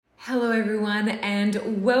Hello everyone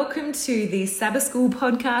and welcome to the Sabbath School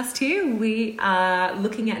podcast here. We are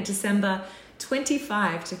looking at December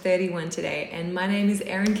 25 to 31 today and my name is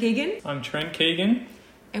Erin Keegan. I'm Trent Keegan.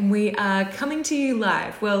 And we are coming to you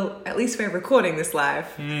live. Well, at least we're recording this live.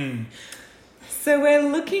 So we're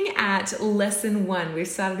looking at lesson 1. We've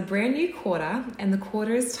started a brand new quarter and the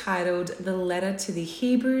quarter is titled The Letter to the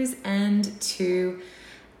Hebrews and to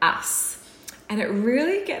Us. And it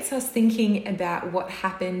really gets us thinking about what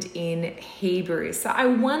happened in Hebrews. So I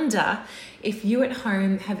wonder if you at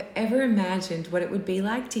home have ever imagined what it would be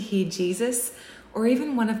like to hear Jesus or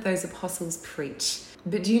even one of those apostles preach.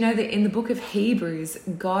 But do you know that in the book of Hebrews,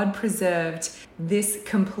 God preserved this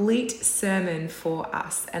complete sermon for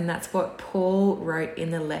us? And that's what Paul wrote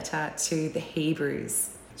in the letter to the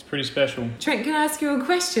Hebrews. It's pretty special. Trent, can I ask you a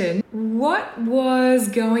question? What was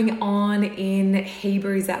going on in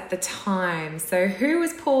Hebrews at the time? So who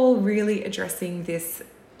was Paul really addressing this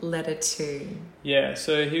letter to? Yeah,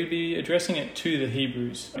 so he would be addressing it to the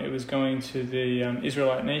Hebrews. It was going to the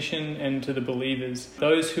Israelite nation and to the believers,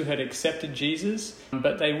 those who had accepted Jesus,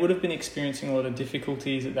 but they would have been experiencing a lot of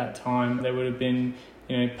difficulties at that time. They would have been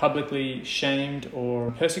publicly shamed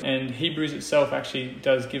or persecuted. And Hebrews itself actually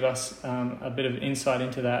does give us a bit of insight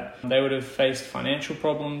into that. They would have faced financial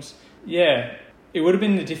problems. Yeah, it would have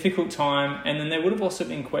been a difficult time. And then they would have also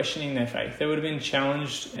been questioning their faith. They would have been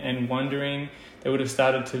challenged and wondering. There would have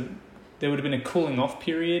been a cooling off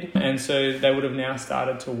period. And so they would have now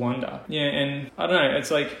started to wonder. Yeah, and I don't know,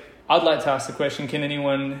 it's like, I'd like to ask the question, can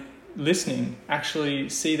anyone listening actually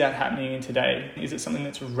see that happening in today? Is it something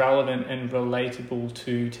that's relevant and relatable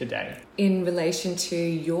to today? In relation to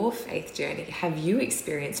your faith journey, have you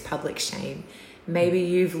experienced public shame? Maybe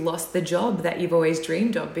you've lost the job that you've always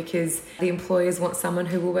dreamed of because the employers want someone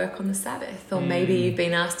who will work on the Sabbath. Or maybe you've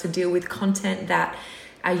been asked to deal with content that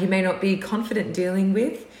you may not be confident dealing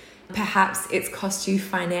with. Perhaps it's cost you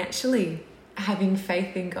financially having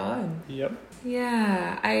faith in God. Yep.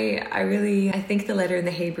 Yeah, I think the letter in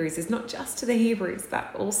the Hebrews is not just to the Hebrews,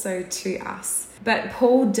 but also to us. But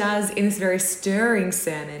Paul does, in this very stirring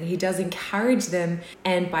sermon, he does encourage them,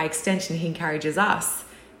 and by extension, he encourages us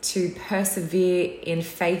to persevere in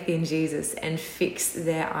faith in Jesus and fix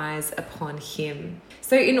their eyes upon him.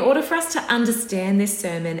 So in order for us to understand this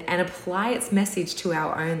sermon and apply its message to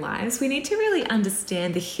our own lives, we need to really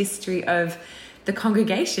understand the history of the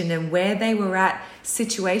congregation and where they were at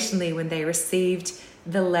situationally when they received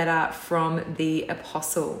the letter from the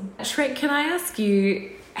apostle. Trent, can I ask you,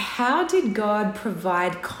 how did God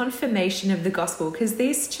provide confirmation of the gospel? Because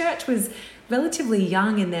this church was relatively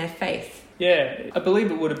young in their faith. Yeah, I believe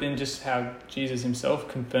it would have been just how Jesus himself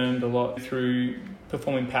confirmed a lot through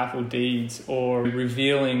performing powerful deeds or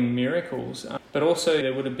revealing miracles. But also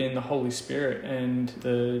there would have been the Holy Spirit and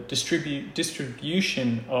the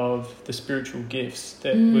distribution of the spiritual gifts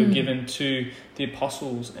that were given to the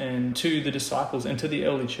apostles and to the disciples and to the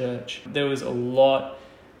early church. There was a lot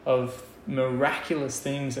of miraculous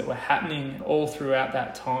things that were happening all throughout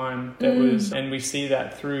that time. And we see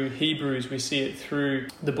that through Hebrews, we see it through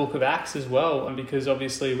the book of Acts as well, and because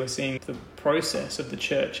obviously we're seeing the process of the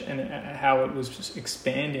church and how it was just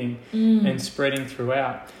expanding and spreading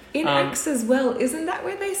throughout. In Acts as well, isn't that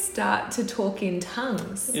where they start to talk in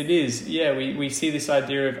tongues? It is, yeah. We see this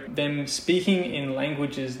idea of them speaking in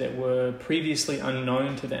languages that were previously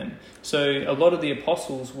unknown to them. So a lot of the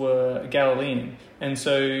apostles were Galilean, and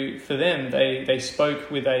so for them, they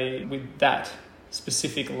spoke with that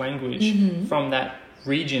specific language from that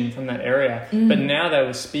region, from that area. But now they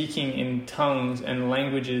were speaking in tongues and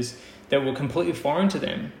languages that were completely foreign to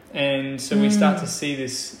them. And so we start to see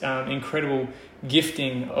this incredible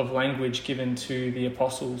gifting of language given to the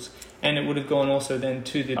apostles. And it would have gone also then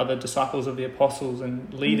to the other disciples of the apostles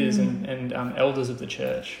and leaders and elders of the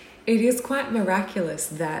church. It is quite miraculous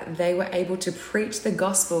that they were able to preach the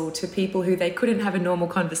gospel to people who they couldn't have a normal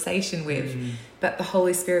conversation with, but the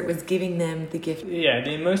Holy Spirit was giving them the gift. Yeah,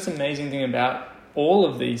 the most amazing thing about all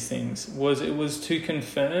of these things was it was to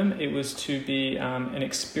confirm, it was to be an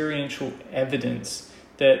experiential evidence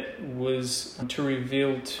that was to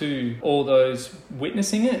reveal to all those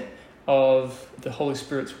witnessing it of the Holy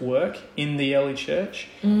Spirit's work in the early church,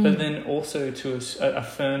 but then also to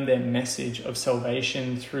affirm their message of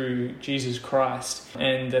salvation through Jesus Christ,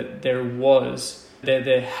 and that there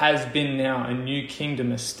has been now a new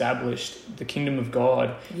kingdom established, the kingdom of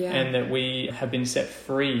God, and that we have been set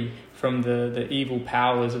free from the evil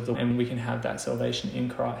powers and we can have that salvation in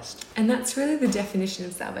Christ. And that's really the definition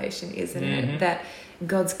of salvation, isn't it? That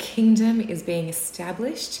God's kingdom is being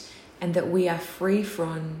established and that we are free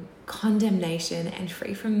from condemnation and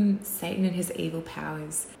free from Satan and his evil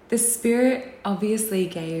powers. The Spirit obviously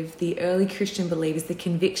gave the early Christian believers the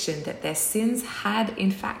conviction that their sins had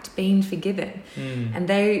in fact been forgiven, and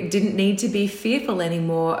they didn't need to be fearful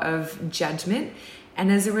anymore of judgment.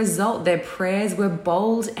 And as a result, their prayers were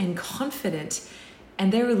bold and confident,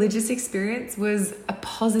 and their religious experience was a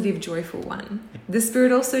positive, joyful one. The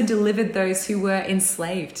Spirit also delivered those who were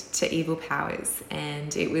enslaved to evil powers,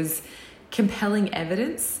 and it was compelling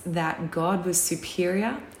evidence that God was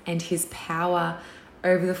superior and his power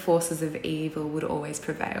over the forces of evil would always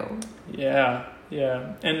prevail. Yeah.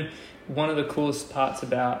 And one of the coolest parts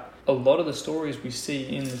about a lot of the stories we see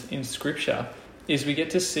in Scripture is we get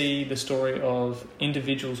to see the story of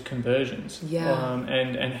individuals' conversions,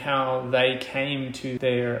 and how they came to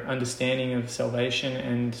their understanding of salvation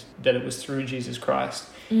and that it was through Jesus Christ.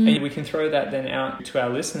 And we can throw that then out to our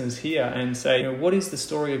listeners here and say, what is the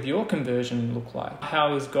story of your conversion look like?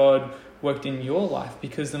 How has God worked in your life?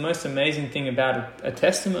 Because the most amazing thing about a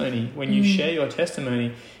testimony, when you share your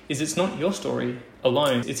testimony, is it's not your story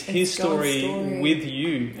alone. It's his story with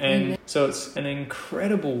you. And so it's an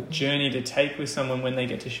incredible journey to take with someone when they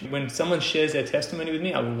get to when someone shares their testimony with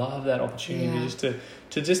me. I love that opportunity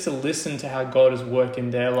just to listen to how God has worked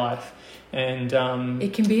in their life. And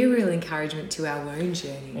it can be a real encouragement to our own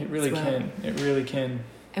journey. It really can. It really can.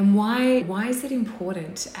 And why is it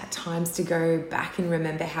important at times to go back and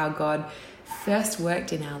remember how God first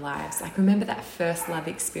worked in our lives? Like, remember that first love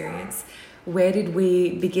experience. Where did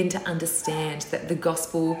we begin to understand that the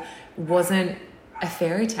gospel wasn't a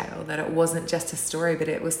fairy tale, that it wasn't just a story, but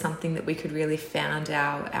it was something that we could really found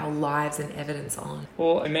our lives and evidence on?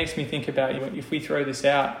 Well, it makes me think about, if we throw this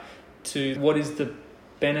out to what is the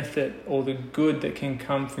benefit or the good that can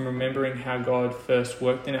come from remembering how God first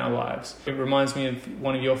worked in our lives. It reminds me of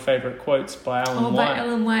one of your favorite quotes by Ellen White. By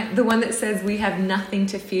Ellen White, the one that says, "We have nothing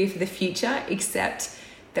to fear for the future except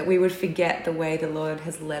that we would forget the way the Lord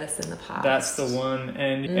has led us in the past." That's the one.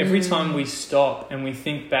 And every time we stop and we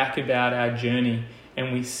think back about our journey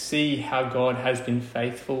and we see how God has been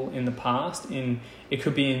faithful in the past, it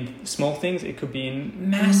could be in small things, it could be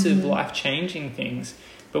in massive life-changing things.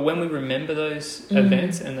 But when we remember those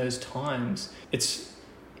events and those times, it's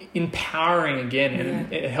empowering again,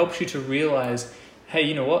 and it helps you to realize, hey,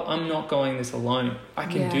 you know what? I'm not going this alone. I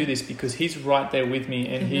can do this because he's right there with me,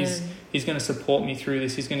 and he's going to support me through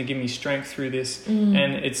this. He's going to give me strength through this.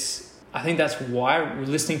 And I think that's why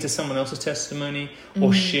listening to someone else's testimony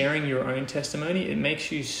or sharing your own testimony, it makes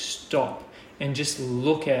you stop and just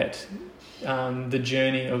look at the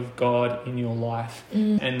journey of God in your life,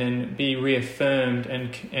 and then be reaffirmed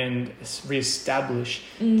and reestablish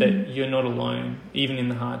that you're not alone, even in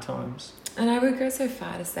the hard times. And I would go so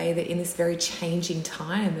far to say that in this very changing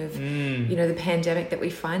time of, the pandemic that we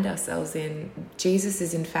find ourselves in, Jesus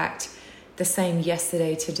is in fact the same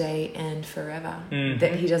yesterday, today, and forever.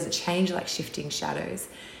 That he doesn't change like shifting shadows.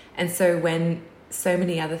 And so when so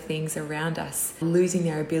many other things around us losing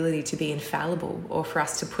their ability to be infallible, or for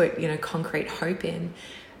us to put, concrete hope in,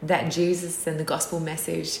 that Jesus and the gospel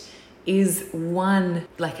message is one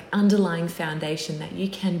like underlying foundation that you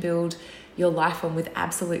can build your life on with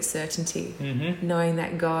absolute certainty, knowing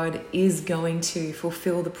that God is going to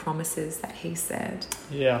fulfill the promises that he said.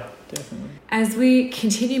 Yeah, definitely. As we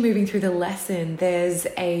continue moving through the lesson, there's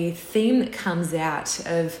a theme that comes out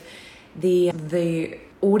of the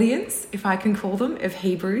audience, if I can call them, of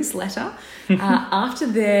Hebrews letter after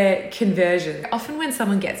their conversion. Often when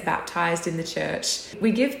someone gets baptized in the church,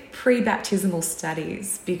 we give pre-baptismal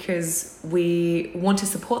studies because we want to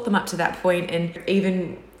support them up to that point. And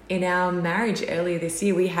even in our marriage earlier this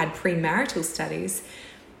year, we had premarital studies.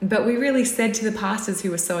 But we really said to the pastors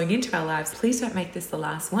who were sowing into our lives, please don't make this the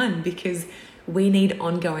last one, because we need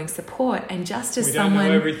ongoing support. And just as someone... We don't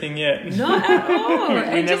know everything yet. Not at all.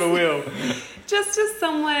 We never will. Just as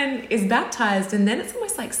someone is baptized, and then it's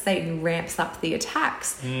almost like Satan ramps up the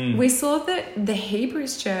attacks. We saw that the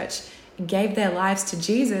Hebrews church gave their lives to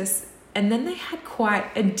Jesus, and then they had quite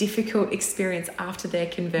a difficult experience after their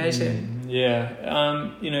conversion.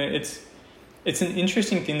 It's an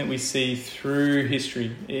interesting thing that we see through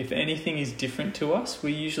history. If anything is different to us,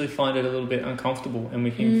 we usually find it a little bit uncomfortable, and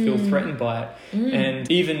we can feel threatened by it. And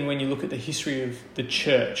even when you look at the history of the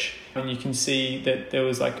church, and you can see that there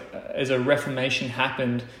was as a Reformation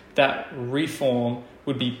happened, that reform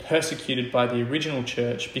would be persecuted by the original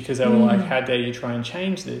church because they were like, how dare you try and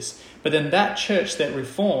change this? But then that church that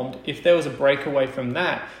reformed, if there was a breakaway from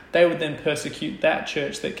that, they would then persecute that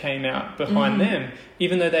church that came out behind them,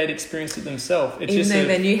 even though they'd experienced it themselves. Even though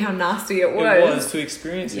they knew how nasty it was. It was to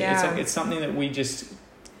experience it. Yeah. It's something that we just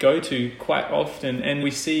go to quite often, and we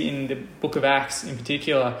see in the book of Acts in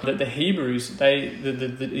particular that the Hebrews,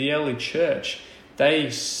 the early church, they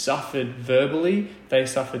suffered verbally, they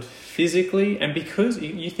suffered physically, and because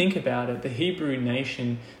you think about it, the Hebrew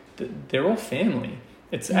nation, they're all family.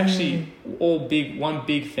 It's actually all one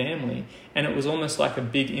big family, and it was almost like a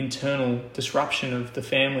big internal disruption of the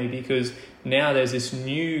family, because now there's this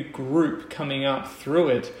new group coming up through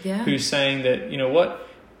it who's saying that, you know what,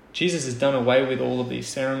 Jesus has done away with all of these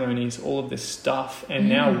ceremonies, all of this stuff, and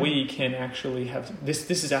now we can actually have this.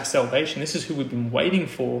 This is our salvation. This is who we've been waiting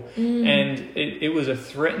for. And it was a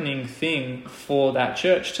threatening thing for that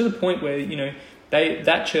church, to the point where, you know,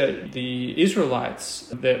 that church, the Israelites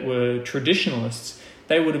that were traditionalists,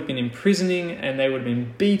 they would have been imprisoning, and they would have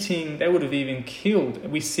been beating. They would have even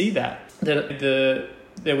killed. We see that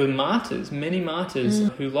there were martyrs, many martyrs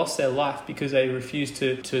who lost their life because they refused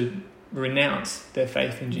to renounce their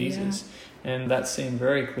faith in Jesus. And that's seen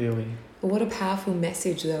very clearly. What a powerful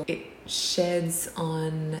message, though. It sheds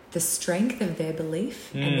on the strength of their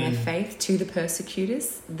belief and their faith to the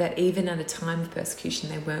persecutors, that even at a time of persecution,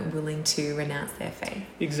 they weren't willing to renounce their faith.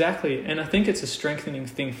 Exactly. And I think it's a strengthening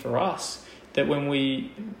thing for us, that when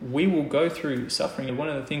we will go through suffering. And one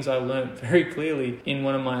of the things I learned very clearly in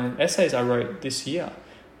one of my essays I wrote this year,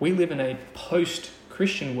 we live in a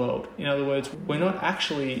post-Christian world. In other words, we're not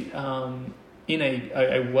actually in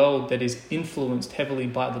a world that is influenced heavily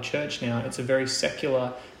by the church now. It's a very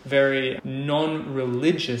secular, very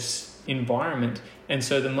non-religious environment. And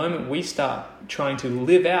so the moment we start trying to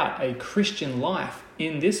live out a Christian life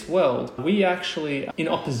in this world, we actually are in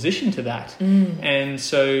opposition to that. And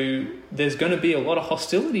so there's going to be a lot of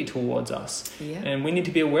hostility towards us. And we need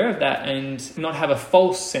to be aware of that and not have a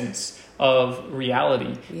false sense of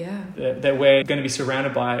reality that we're going to be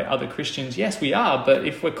surrounded by other Christians. Yes, we are, but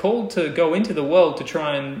if we're called to go into the world to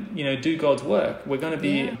try and, you know, do God's work, we're going to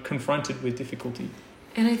be confronted with difficulty.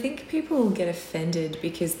 And I think people get offended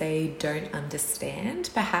because they don't understand.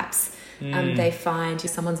 Perhaps they find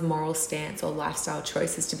someone's moral stance or lifestyle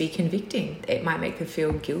choices to be convicting. It might make them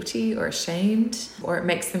feel guilty or ashamed, or it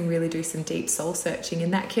makes them really do some deep soul searching,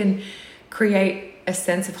 and that can create a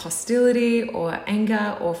sense of hostility or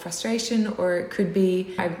anger or frustration. Or it could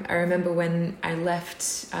be, I remember when I left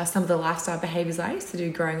some of the lifestyle behaviors I used to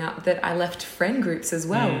do growing up, that I left friend groups as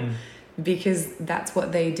well. Because that's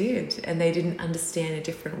what they did, and they didn't understand a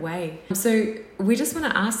different way. So we just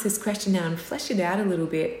want to ask this question now and flesh it out a little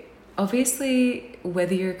bit. Obviously,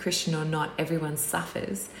 whether you're a Christian or not, everyone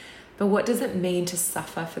suffers. But what does it mean to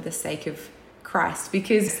suffer for the sake of Christ?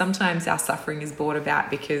 Because sometimes our suffering is brought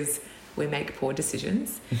about because we make poor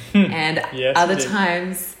decisions. And other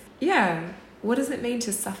times, what does it mean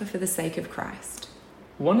to suffer for the sake of Christ?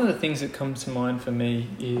 One of the things that comes to mind for me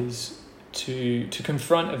is to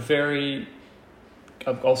confront a very,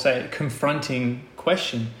 I'll say, confronting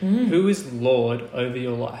question. Who is Lord over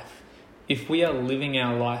your life? If we are living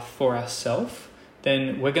our life for ourselves,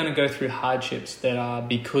 then we're going to go through hardships that are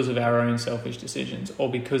because of our own selfish decisions, or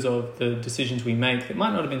because of the decisions we make that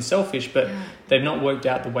might not have been selfish, but they've not worked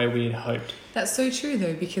out the way we had hoped. That's so true,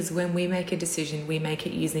 though, because when we make a decision, we make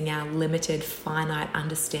it using our limited, finite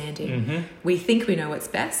understanding. We think we know what's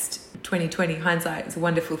best. 2020 hindsight is a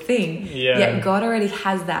wonderful thing. Yet God already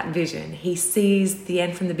has that vision. He sees the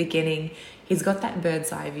end from the beginning. He's got that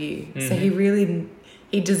bird's eye view. So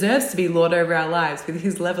he deserves to be Lord over our lives with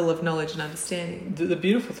his level of knowledge and understanding. The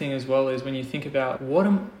beautiful thing as well is when you think about what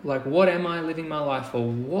am I living my life for?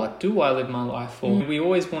 What do I live my life for? We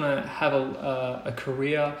always want to have a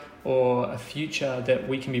career or a future that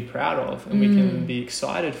we can be proud of and we can be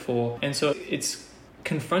excited for. And so it's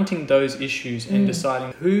confronting those issues and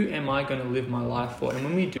deciding, who am I going to live my life for? And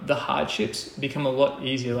when we do, the hardships become a lot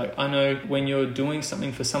easier. Like, I know when you're doing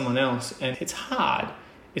something for someone else and it's hard,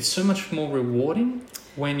 it's so much more rewarding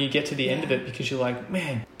when you get to the end of it, because you're like,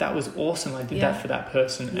 man, that was awesome. I did that for that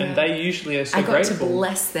person. And they usually are so grateful. I got to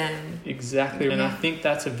bless them. Exactly. And I think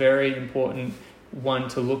that's a very important one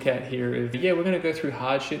to look at here. We're going to go through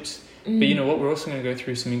hardships, but you know what? We're also going to go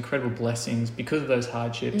through some incredible blessings because of those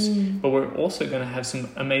hardships. But we're also going to have some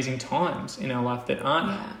amazing times in our life that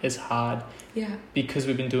aren't as hard because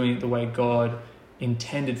we've been doing it the way God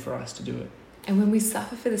intended for us to do it. And when we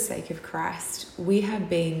suffer for the sake of Christ, we have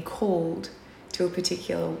been called to a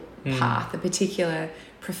particular path, a particular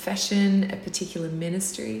profession, a particular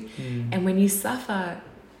ministry. And when you suffer,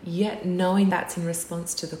 yet knowing that's in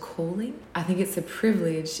response to the calling, I think it's a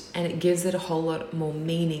privilege, and it gives it a whole lot more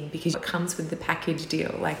meaning because it comes with the package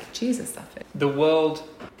deal, like Jesus suffered. The world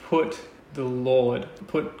put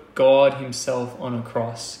God himself on a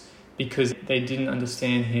cross because they didn't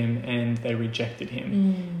understand him and they rejected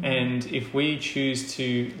him. And if we choose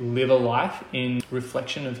to live a life in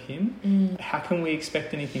reflection of him, how can we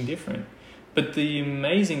expect anything different? But the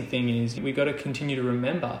amazing thing is we got to continue to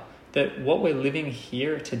remember that what we're living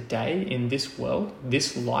here today in this world,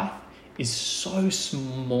 this life, is so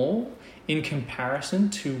small in comparison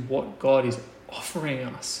to what God is offering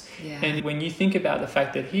us. And when you think about the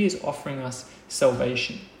fact that he is offering us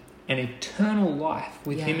salvation and eternal life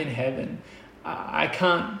with him in heaven, I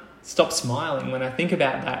can't stop smiling when I think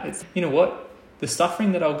about that. It's, you know what, the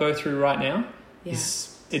suffering that I'll go through right now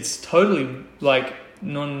it's totally like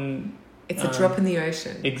it's a drop in the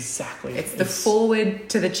ocean. Exactly. It's the forward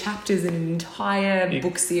to the chapters in an entire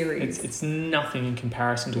book series. It's nothing in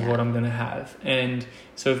comparison to what I'm going to have. And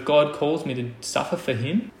so if God calls me to suffer for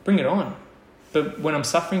him, bring it on. But when I'm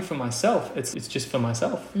suffering for myself, it's just for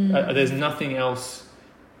myself. There's nothing else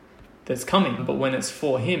that's coming. But when it's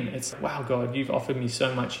for him, it's, wow, God, you've offered me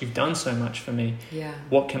so much. You've done so much for me.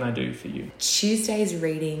 What can I do for you? Tuesday's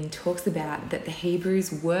reading talks about that the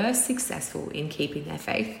Hebrews were successful in keeping their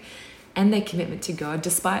faith and their commitment to God,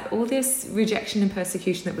 despite all this rejection and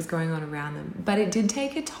persecution that was going on around them. But it did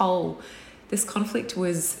take a toll. This conflict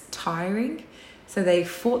was tiring. So they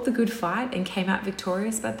fought the good fight and came out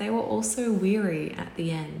victorious, but they were also weary at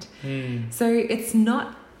the end. So it's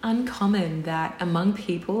not uncommon that among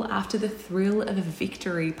people, after the thrill of a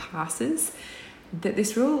victory passes, that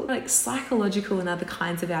this real psychological and other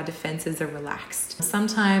kinds of our defenses are relaxed.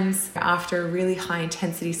 Sometimes after a really high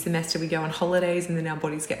intensity semester, we go on holidays and then our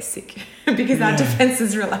bodies get sick because our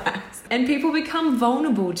defenses relax. And people become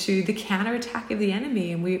vulnerable to the counterattack of the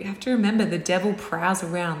enemy. And we have to remember the devil prowls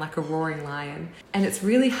around like a roaring lion. And it's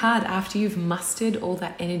really hard after you've mustered all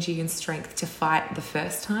that energy and strength to fight the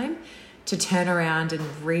first time to turn around and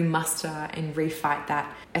remuster and refight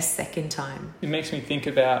that a second time. It makes me think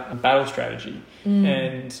about a battle strategy.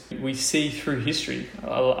 And we see through history.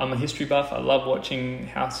 I'm a history buff. I love watching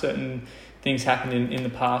how certain things happened in the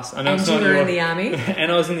past. I know and you were in the army.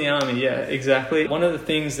 And I was in the army, yeah, exactly. One of the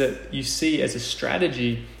things that you see as a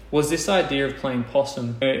strategy was this idea of playing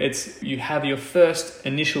possum. It's you have your first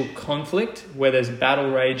initial conflict where there's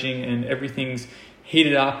battle raging and everything's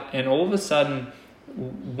heated up, and all of a sudden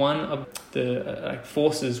one of the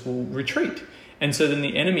forces will retreat. And so then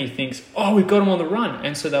the enemy thinks, oh, we've got them on the run.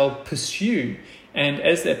 And so they'll pursue. And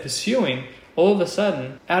as they're pursuing, all of a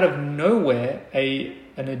sudden, out of nowhere,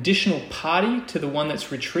 an additional party to the one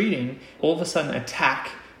that's retreating, all of a sudden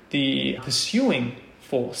attack the pursuing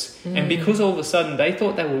force. And because all of a sudden they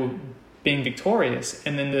thought they were being victorious,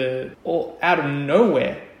 and then out of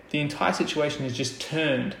nowhere, the entire situation is just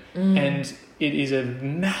turned. And it is a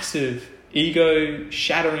massive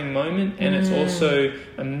ego-shattering moment, and it's also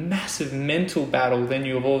a massive mental battle then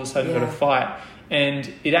you have all of a sudden got to fight. And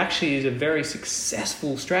it actually is a very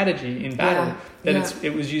successful strategy in battle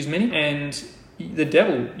it was used many, and the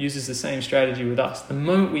devil uses the same strategy with us. The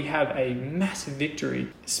moment we have a massive victory,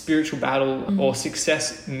 spiritual battle or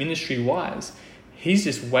success ministry-wise, he's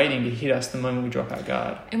just waiting to hit us the moment we drop our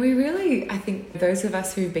guard. And we really, I think those of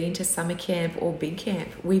us who've been to summer camp or big camp,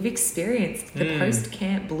 we've experienced the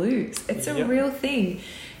post-camp blues. It's a real thing.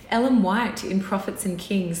 Ellen White in Prophets and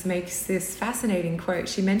Kings makes this fascinating quote.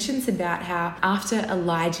 She mentions about how after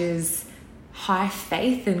Elijah's high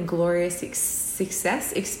faith and glorious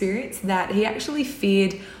success experience, that he actually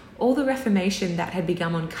feared all the reformation that had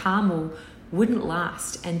begun on Carmel wouldn't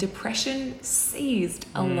last, and depression seized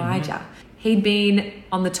Elijah. He'd been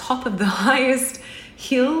on the top of the highest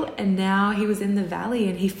hill, and now he was in the valley,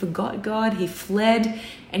 and he forgot God, he fled,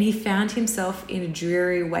 and he found himself in a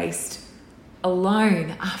dreary waste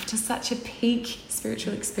alone after such a peak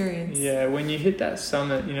spiritual experience. Yeah, when you hit that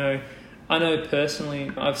summit, I know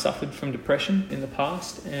personally I've suffered from depression in the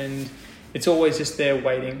past, and it's always just there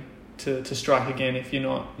waiting to strike again if you're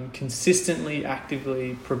not consistently,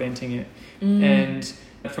 actively preventing it. And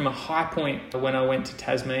from a high point, when I went to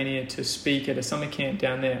Tasmania to speak at a summer camp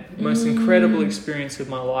down there, most incredible experience of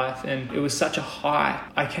my life, and it was such a high.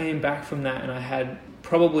 I came back from that and I had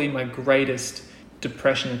probably my greatest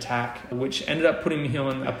depression attack, which ended up putting me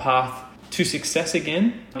on a path to success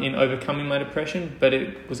again in overcoming my depression. But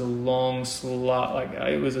it was a long,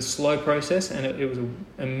 it was a slow process, and it was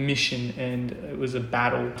a mission, and it was a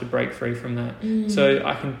battle to break free from that. So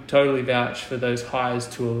I can totally vouch for those highs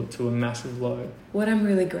to a massive low. What I'm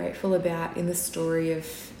really grateful about in the story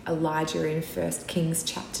of Elijah in 1 Kings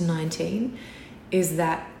chapter 19 is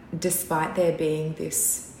that despite there being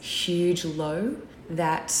this huge low,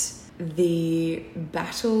 that the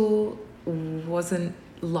battle wasn't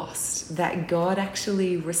lost, that God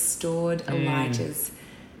actually restored Elijah's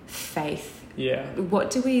faith Yeah.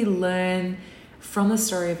 What do we learn from the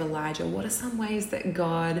story of Elijah? What are some ways that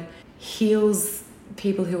God heals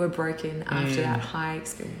people who are broken after that high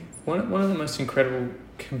experience? One of the most incredible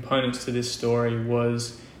components to this story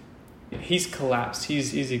was he's collapsed,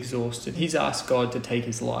 he's exhausted, he's asked God to take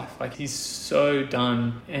his life. Like, he's so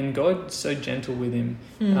done, and God's so gentle with him.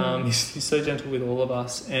 He's so gentle with all of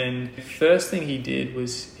us. And the first thing he did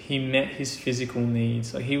was he met his physical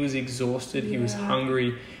needs. Like, he was exhausted, he was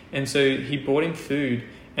hungry, and so he brought him food.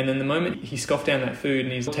 And then the moment he scoffed down that food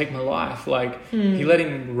and he's like, take my life, like, he let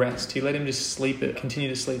him rest. He let him just continue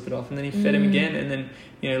to sleep it off. And then he fed him again, and then,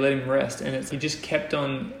 let him rest. And he just kept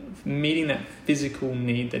on meeting that physical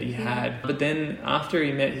need that he had. But then after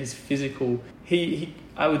he met his physical, he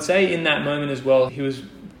I would say in that moment as well, he was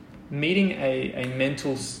meeting a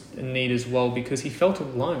mental need as well, because he felt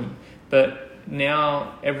alone. But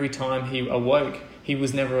now every time he awoke, he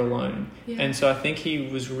was never alone. And so I think he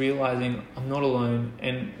was realizing, I'm not alone,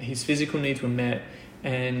 and his physical needs were met.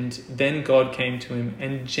 And then God came to him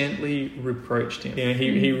and gently reproached him.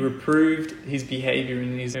 He reproved his behavior,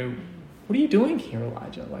 and he's like, what are you doing here,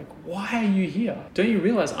 Elijah? Like, why are you here? Don't you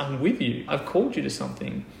realize I'm with you? I've called you to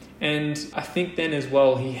something. And I think then as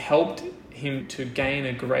well, he helped him to gain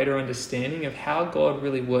a greater understanding of how God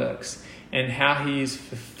really works and how he is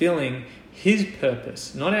fulfilling his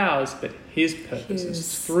purpose, not ours, but his purpose.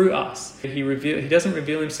 It's through us. He doesn't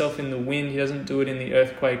reveal himself in the wind. He doesn't do it in the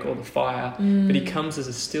earthquake or the fire, but he comes as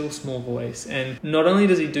a still small voice. And not only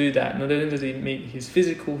does he do that, not only does he meet his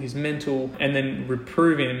physical, his mental, and then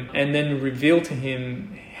reprove him, and then reveal to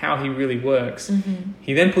him how he really works,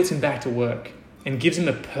 he then puts him back to work and gives him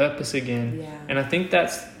a purpose again. And I think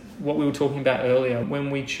that's what we were talking about earlier. When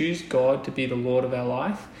we choose God to be the Lord of our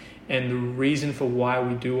life, and the reason for why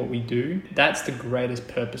we do what we do, that's the greatest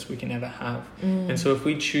purpose we can ever have. And so if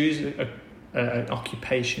we choose an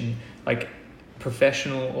occupation, like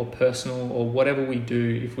professional or personal or whatever we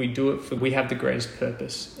do, if we do it we have the greatest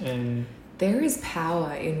purpose. And there is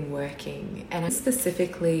power in working, and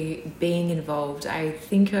specifically being involved. I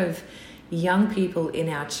think of young people in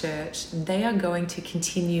our church. They are going to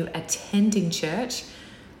continue attending church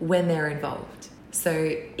when they're involved.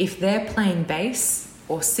 So if they're playing bass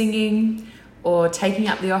or singing or taking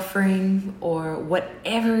up the offering or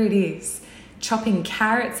whatever it is, chopping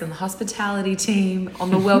carrots on the hospitality team,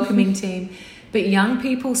 on the welcoming team. But young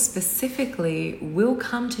people specifically will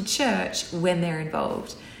come to church when they're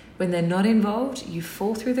involved. When they're not involved, you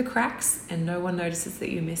fall through the cracks and no one notices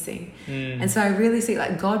that you're missing. And so I really see,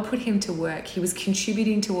 like, God put him to work. He was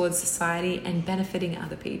contributing towards society and benefiting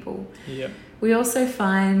other people. We also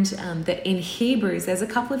find that in Hebrews, there's a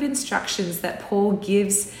couple of instructions that Paul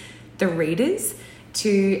gives the readers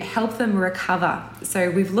to help them recover.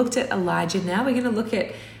 So we've looked at Elijah. Now we're going to look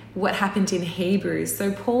at what happened in Hebrews.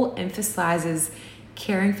 So Paul emphasizes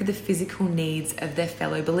caring for the physical needs of their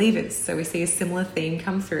fellow believers. So we see a similar theme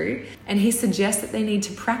come through. And he suggests that they need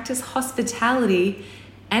to practice hospitality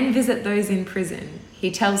and visit those in prison. He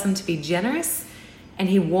tells them to be generous, and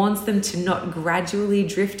he warns them to not gradually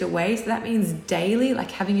drift away. So that means daily, like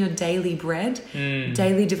having your daily bread,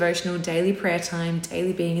 daily devotional, daily prayer time,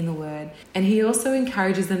 daily being in the Word. And he also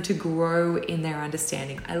encourages them to grow in their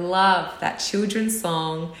understanding. I love that children's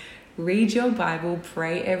song, read your Bible,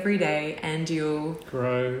 pray every day, and you'll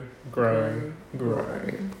grow.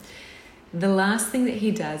 The last thing that he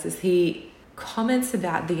does is he comments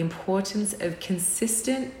about the importance of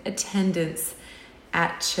consistent attendance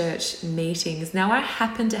at church meetings. Now, I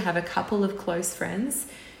happen to have a couple of close friends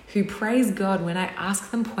who praise God when I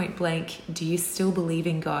ask them point blank, do you still believe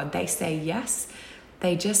in God? They say yes.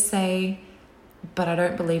 They just say, but I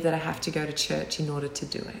don't believe that I have to go to church in order to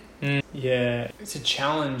do it. Yeah, it's a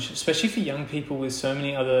challenge, especially for young people with so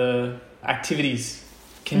many other activities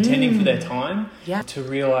contending for their time, to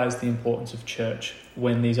realize the importance of church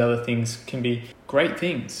when these other things can be great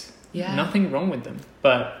things. Nothing wrong with them,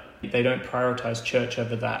 but they don't prioritize church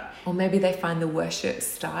over that. Or maybe they find the worship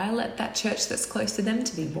style at that church that's close to them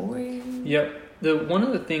to be boring. One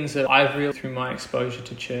of the things that I've realized through my exposure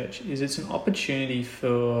to church is it's an opportunity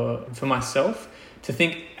for myself to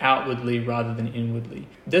think outwardly rather than inwardly.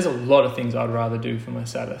 There's a lot of things I'd rather do for my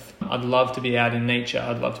Sabbath. I'd love to be out in nature.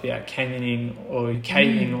 I'd love to be out canyoning or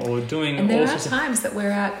caving or doing all sorts of... And there are times that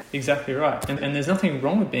we're out... Exactly right. And there's nothing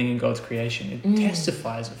wrong with being in God's creation. It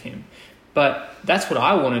testifies of him. But that's what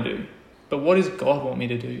I want to do. But what does God want me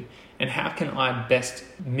to do? and how can I best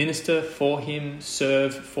minister for him,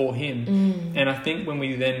 serve for him. And I think when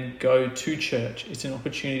we then go to church, it's an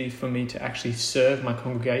opportunity for me to actually serve my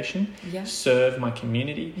congregation, serve my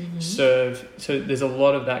community, serve. So there's a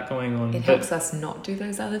lot of that going on. It helps us not do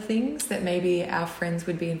those other things that maybe our friends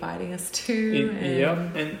would be inviting us to.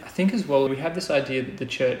 And I think as well, we have this idea that the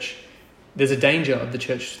church, there's a danger of the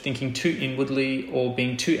church thinking too inwardly or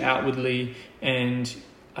being too outwardly, and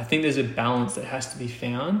I think there's a balance that has to be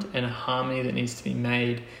found and a harmony that needs to be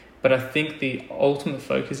made. But I think the ultimate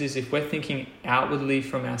focus is if we're thinking outwardly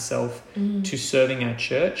from ourselves to serving our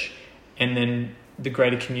church and then the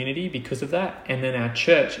greater community because of that, and then our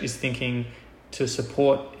church is thinking to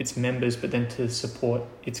support its members but then to support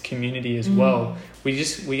its community as well,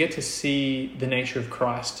 we get to see the nature of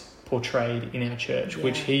Christ portrayed in our church,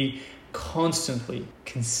 which he consistently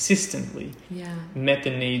met the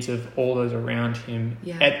needs of all those around him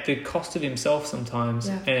at the cost of himself sometimes,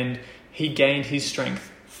 and he gained his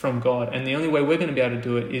strength from God. And the only way we're going to be able to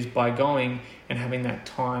do it is by going and having that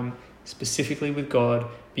time specifically with God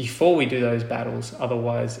before we do those battles.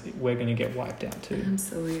 Otherwise we're going to get wiped out too.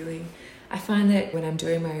 Absolutely. I find that when I'm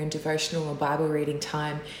doing my own devotional or Bible reading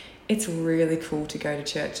time, it's really cool to go to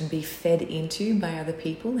church and be fed into by other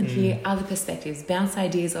people and hear other perspectives, bounce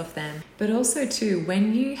ideas off them. But also too,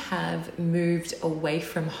 when you have moved away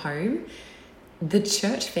from home, the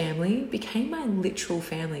church family became my literal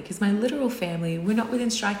family, because my literal family were not within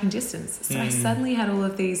striking distance. So I suddenly had all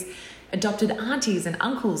of these adopted aunties and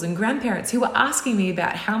uncles and grandparents who were asking me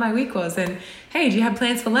about how my week was and, hey, do you have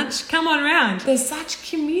plans for lunch? Come on around. There's such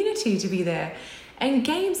community to be there. And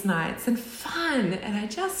games nights and fun. And I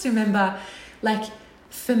just remember, like,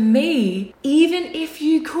 for me, even if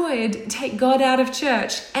you could take God out of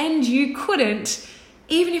church, and you couldn't,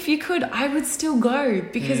 even if you could, I would still go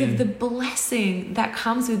because of the blessing that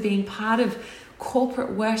comes with being part of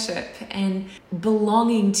corporate worship and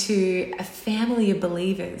belonging to a family of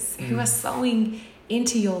believers who are sowing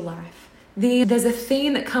into your life. There's a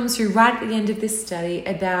theme that comes through right at the end of this study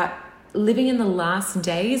about living in the last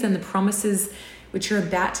days, and the promises which are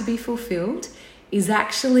about to be fulfilled is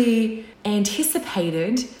actually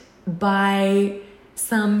anticipated by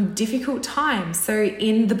some difficult times. So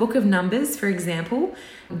in the book of Numbers, for example,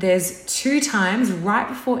 there's 2 times right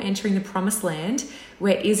before entering the promised land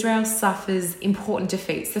where Israel suffers important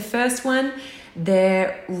defeats. The first one,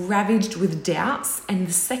 they're ravaged with doubts, and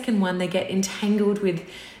the second one, they get entangled with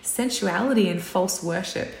sensuality and false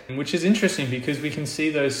worship. Which is interesting because we can see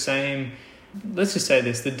those same, let's just say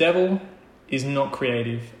this, the devil is not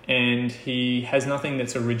creative and he has nothing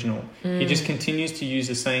that's original. He just continues to use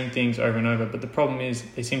the same things over and over, but the problem is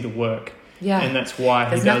they seem to work. And that's why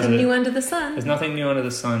he does it. There's nothing new under the sun. There's nothing new under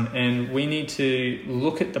the sun, and we need to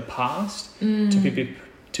look at the past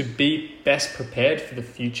to be best prepared for the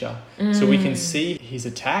future. So we can see his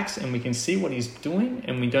attacks and we can see what he's doing,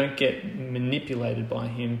 and we don't get manipulated by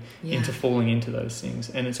him into falling into those things.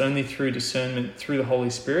 And it's only through discernment, through the Holy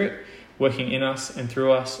Spirit working in us and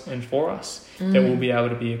through us and for us that we'll be able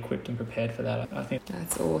to be equipped and prepared for that. I think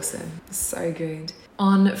that's awesome. So good.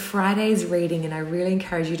 On Friday's reading, and I really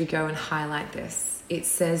encourage you to go and highlight this, it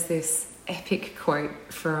says this epic quote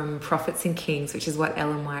from Prophets and Kings, which is what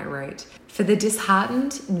Ellen White wrote. For the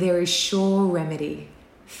disheartened, there is sure remedy: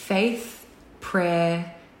 faith,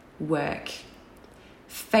 prayer, work.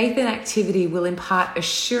 Faith and activity will impart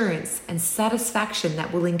assurance and satisfaction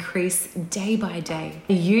that will increase day by day.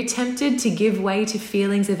 Are you tempted to give way to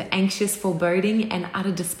feelings of anxious foreboding and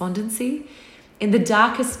utter despondency? In the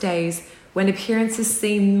darkest days, when appearances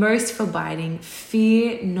seem most forbidding,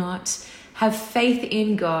 fear not. Have faith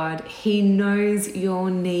in God. He knows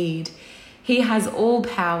your need. He has all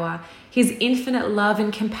power. His infinite love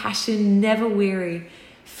and compassion never weary.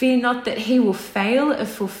 Fear not that he will fail of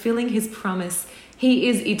fulfilling his promise. He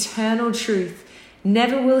is eternal truth.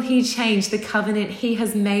 Never will he change the covenant he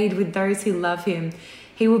has made with those who love him.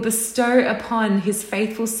 He will bestow upon his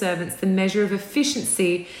faithful servants the measure of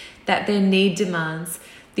efficiency that their need demands.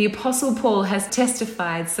 The Apostle Paul has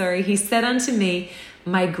testified, he said unto me,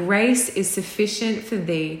 my grace is sufficient for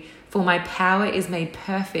thee, for my power is made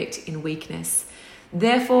perfect in weakness.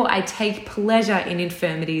 Therefore I take pleasure in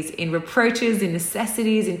infirmities, in reproaches, in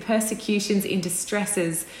necessities, in persecutions, in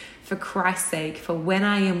distresses, for Christ's sake. For when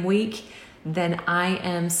I am weak, then I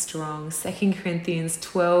am strong. 2 Corinthians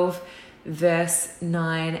 12, verse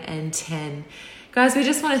 9 and 10. Guys, we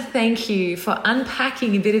just want to thank you for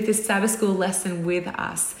unpacking a bit of this Sabbath school lesson with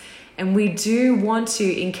us. And we do want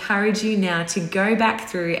to encourage you now to go back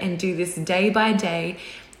through and do this day by day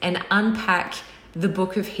and unpack the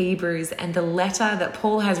book of Hebrews and the letter that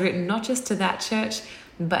Paul has written, not just to that church,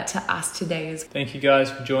 but to us today as well. Thank you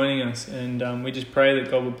guys for joining us, and we just pray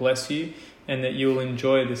that God will bless you and that you'll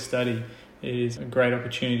enjoy this study. It is a great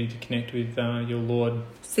opportunity to connect with your Lord.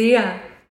 See ya.